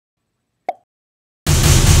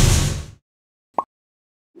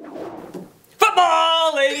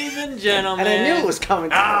Ladies and gentlemen. And I knew it was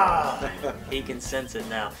coming. He can sense it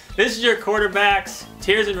now. This is your quarterbacks,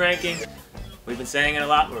 tiers and rankings. We've been saying it a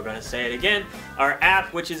lot, we're going to say it again. Our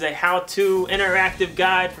app, which is a how-to interactive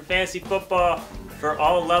guide for fantasy football for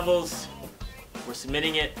all levels. We're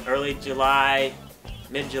submitting it early July,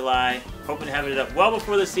 mid-July, hoping to have it up well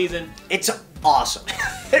before the season. It's awesome.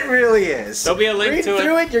 It really is. There'll be a link to it. Read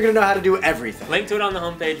through it, you're going to know how to do everything. Link to it on the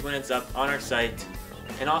homepage when it's up on our site.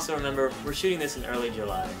 And also remember, we're shooting this in early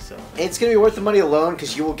July, so... It's going to be worth the money alone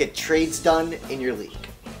because you will get trades done in your league.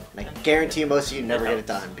 And I guarantee you most of you never get it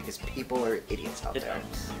done because people are idiots out there.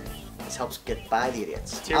 Helps. This helps get by the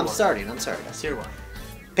idiots. Tier I'm one. sorry. Tier 1.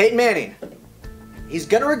 Peyton Manning. He's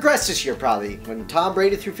going to regress this year probably. When Tom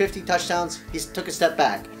Brady threw 50 touchdowns, he took a step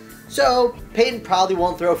back. So, Peyton probably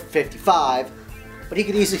won't throw for 55, but he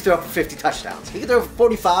could easily throw for 50 touchdowns. He could throw for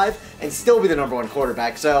 45 and still be the #1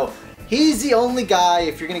 quarterback. So, he's the only guy,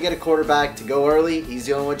 if you're going to get a quarterback to go early, he's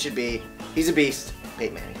the only one should be. He's a beast.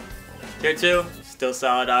 Peyton Manning. Tier 2, still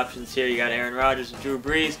solid options here. You got Aaron Rodgers and Drew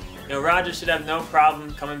Brees. You know, Rodgers should have no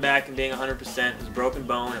problem coming back and being 100%. It was broken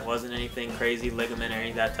bone. It wasn't anything crazy, ligament or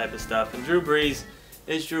any of that type of stuff. And Drew Brees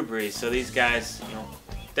is Drew Brees. So these guys, you know,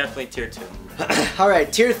 definitely tier 2. All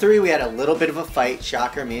right, tier 3, we had a little bit of a fight.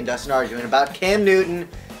 Shocker, me and Dustin arguing about Cam Newton.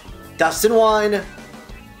 Dustin won.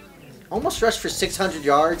 Almost rushed for 600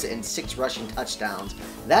 yards and 6 rushing touchdowns.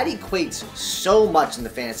 That equates so much in the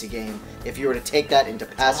fantasy game if you were to take that into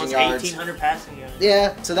passing yards. 1,800 passing yards.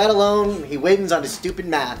 Yeah, so that alone, he wins on his stupid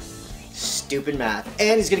math. Stupid math.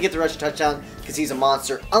 And he's going to get the rushing touchdown because he's a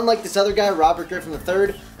monster. Unlike this other guy, Robert Griffin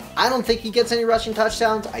III, I don't think he gets any rushing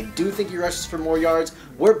touchdowns. I do think he rushes for more yards.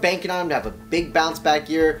 We're banking on him to have a big bounce back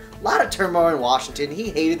year. A lot of turmoil in Washington. He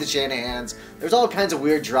hated the Shanahans. There's all kinds of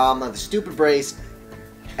weird drama. The stupid brace.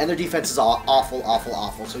 And their defense is all awful, awful,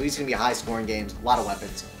 awful. So he's going to be high-scoring games. A lot of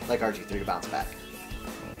weapons, like RG3 to bounce back.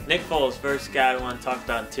 Nick Foles, first guy we want to talk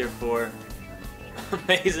about in tier 4.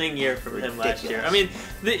 Amazing year for him last year. I mean,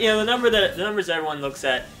 the numbers everyone looks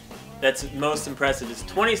at that's most impressive is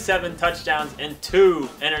 27 touchdowns and 2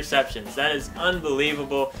 interceptions. That is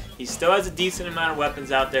unbelievable. He still has a decent amount of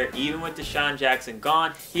weapons out there, even with Deshaun Jackson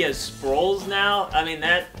gone. He has Sproles now. I mean,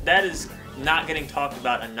 that is not getting talked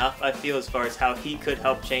about enough, I feel, as far as how he could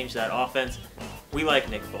help change that offense. We like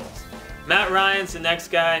Nick Foles. Matt Ryan's the next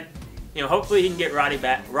guy. You know, hopefully he can get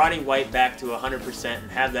Roddy White back to 100%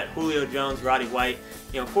 and have that Julio Jones, Roddy White,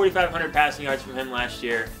 you know, 4,500 passing yards from him last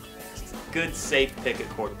year. Good, safe pick at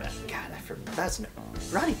quarterback. God,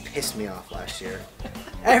 Roddy pissed me off last year.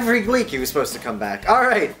 Every week he was supposed to come back. All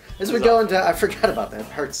right, as we go into, I forgot about that. It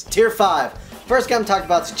hurts. Tier 5. First guy I'm talking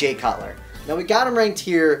about is Jay Cutler. Now we got him ranked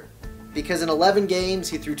here because in 11 games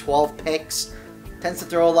he threw 12 picks. Tends to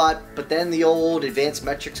throw a lot, but then the old advanced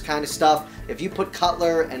metrics kind of stuff. If you put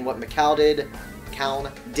Cutler and what McCown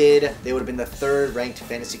did, they would have been the 3rd ranked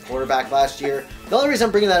fantasy quarterback last year. The only reason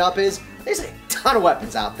I'm bringing that up is there's a ton of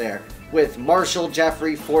weapons out there with Marshall,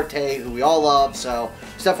 Jeffrey, Forte, who we all love, so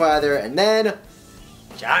stuff right there. And then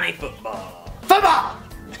Johnny Football. Football!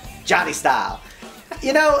 Johnny style.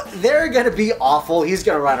 You know, they're going to be awful. He's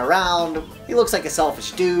going to run around. He looks like a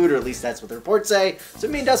selfish dude, or at least that's what the reports say. So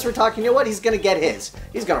me and Dustin were talking, you know what? He's going to get his.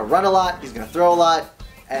 He's going to run a lot. He's going to throw a lot.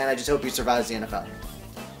 And I just hope he survives the NFL.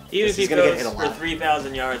 Even if he goes for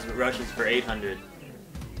 3,000 yards but rushes for 800.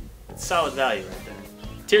 It's solid value right there.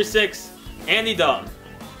 Tier 6, Andy Dalton.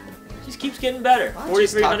 Just keeps getting better.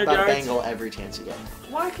 4,300 yards. Bengal every chance you get.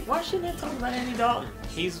 Why shouldn't I talk about Andy Dalton?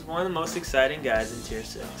 He's one of the most exciting guys in Tier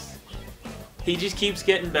 6. He just keeps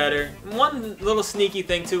getting better. One little sneaky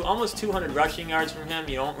thing too, almost 200 rushing yards from him.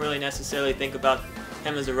 You don't really necessarily think about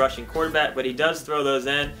him as a rushing quarterback, but he does throw those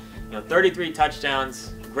in. You know, 33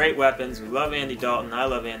 touchdowns, great weapons. We love Andy Dalton. I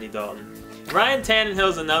love Andy Dalton. Ryan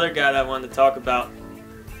Tannehill's another guy that I wanted to talk about.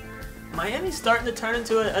 Miami's starting to turn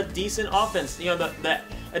into a decent offense. You know, the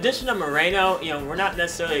addition of Moreno, you know, we're not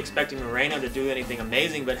necessarily expecting Moreno to do anything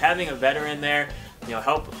amazing, but having a veteran there, you know,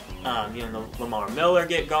 help Lamar Miller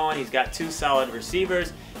get going. He's got 2 solid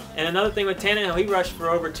receivers. And another thing with Tannehill, he rushed for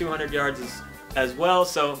over 200 yards as well,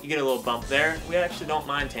 so you get a little bump there. We actually don't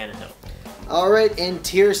mind Tannehill. All right, in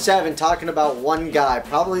Tier 7, talking about one guy,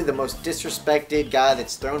 probably the most disrespected guy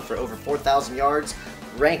that's thrown for over 4,000 yards,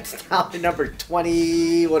 ranked down to number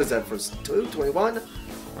 20, what is that, for 21?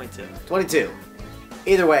 22.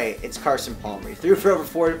 Either way, it's Carson Palmer. He threw for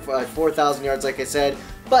over 4,000 yards, like I said,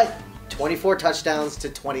 but 24 touchdowns to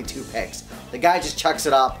 22 picks. The guy just chucks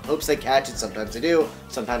it up, hopes they catch it. Sometimes they do,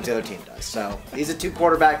 sometimes the other team does. So he's a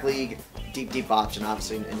 2-quarterback league, deep option.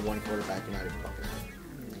 Obviously, in 1 quarterback, you're not even fucking.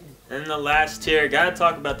 And the last tier, gotta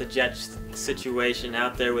talk about the Jets situation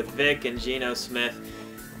out there with Vic and Geno Smith.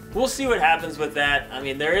 we'll see what happens with that. I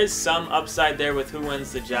mean, there is some upside there with who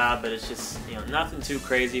wins the job, but it's just, nothing too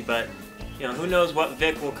crazy. But, who knows what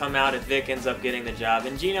Vic will come out if Vic ends up getting the job.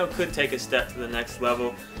 And Geno could take a step to the next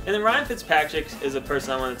level. And then Ryan Fitzpatrick is a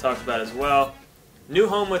person I want to talk about as well. New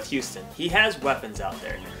home with Houston. He has weapons out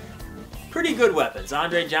there. Pretty good weapons.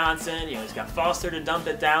 Andre Johnson, he's got Foster to dump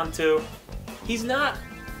it down to. He's not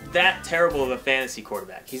that terrible of a fantasy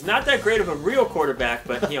quarterback. He's not that great of a real quarterback,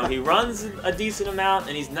 but he runs a decent amount,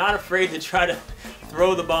 and he's not afraid to try to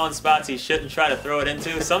throw the ball in spots he shouldn't try to throw it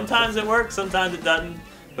into. Sometimes it works, sometimes it doesn't,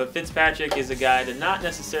 but Fitzpatrick is a guy to not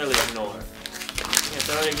necessarily ignore. You gonna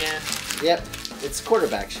throw it again? Yep, it's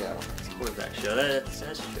quarterback show. It's a quarterback show. That's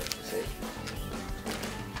true. See?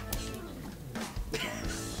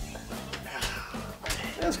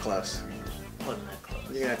 That was close. Wasn't that close?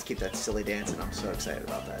 You're gonna have to keep that silly dance, and I'm so excited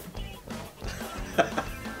about that.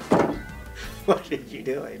 What are you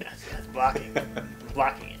doing? That's blocking.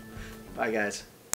 Blocking it. Bye, guys.